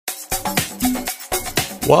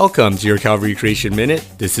Welcome to your Calvary Creation Minute.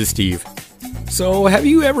 This is Steve. So, have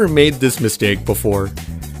you ever made this mistake before?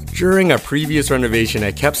 During a previous renovation,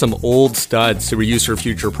 I kept some old studs to reuse for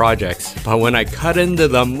future projects, but when I cut into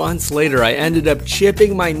them months later, I ended up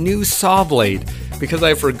chipping my new saw blade because I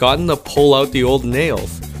had forgotten to pull out the old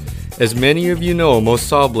nails. As many of you know, most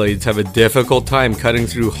saw blades have a difficult time cutting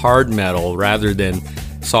through hard metal rather than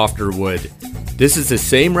softer wood. This is the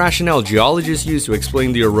same rationale geologists use to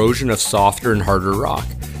explain the erosion of softer and harder rock.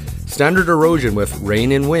 Standard erosion with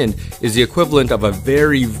rain and wind is the equivalent of a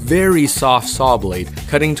very, very soft saw blade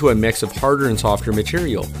cutting to a mix of harder and softer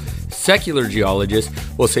material. Secular geologists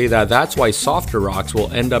will say that that's why softer rocks will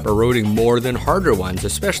end up eroding more than harder ones,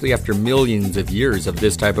 especially after millions of years of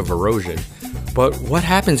this type of erosion. But what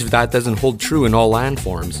happens if that doesn't hold true in all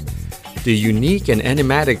landforms? The unique and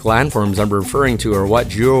enigmatic landforms I'm referring to are what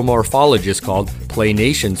geomorphologists call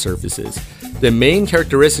planation surfaces. The main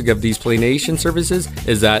characteristic of these planation surfaces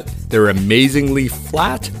is that they're amazingly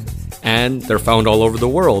flat and they're found all over the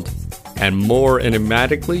world. And more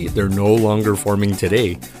enigmatically, they're no longer forming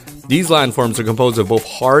today. These landforms are composed of both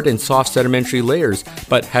hard and soft sedimentary layers,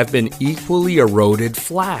 but have been equally eroded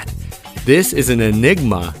flat. This is an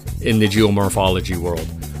enigma in the geomorphology world.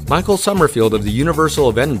 Michael Summerfield of the University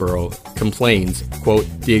of Edinburgh complains, quote,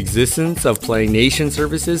 "The existence of planation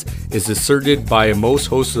surfaces is asserted by most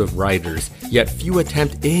hosts of writers, yet few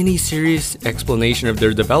attempt any serious explanation of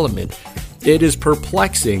their development. It is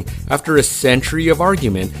perplexing, after a century of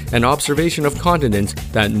argument and observation of continents,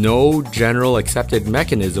 that no general accepted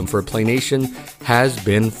mechanism for planation has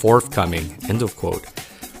been forthcoming," end of quote.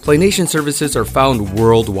 Planation surfaces are found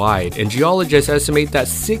worldwide, and geologists estimate that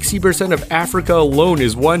 60% of Africa alone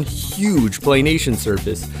is one huge planation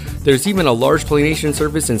surface. There's even a large planation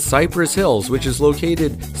surface in Cypress Hills, which is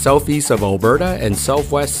located southeast of Alberta and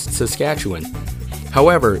southwest Saskatchewan.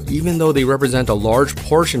 However, even though they represent a large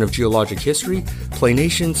portion of geologic history,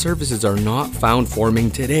 planation surfaces are not found forming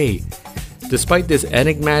today. Despite this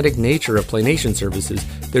enigmatic nature of planation surfaces,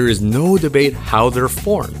 there is no debate how they're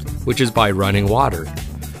formed, which is by running water.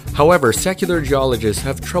 However, secular geologists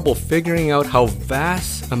have trouble figuring out how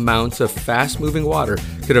vast amounts of fast-moving water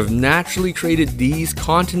could have naturally created these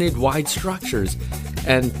continent-wide structures.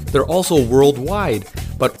 And they're also worldwide,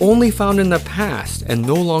 but only found in the past and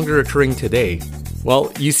no longer occurring today.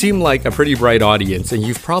 Well, you seem like a pretty bright audience, and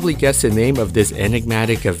you've probably guessed the name of this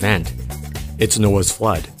enigmatic event. It's Noah's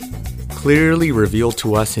flood, clearly revealed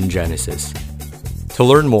to us in Genesis. To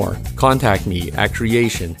learn more, contact me at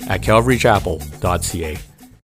creation@calvarychapel.ca.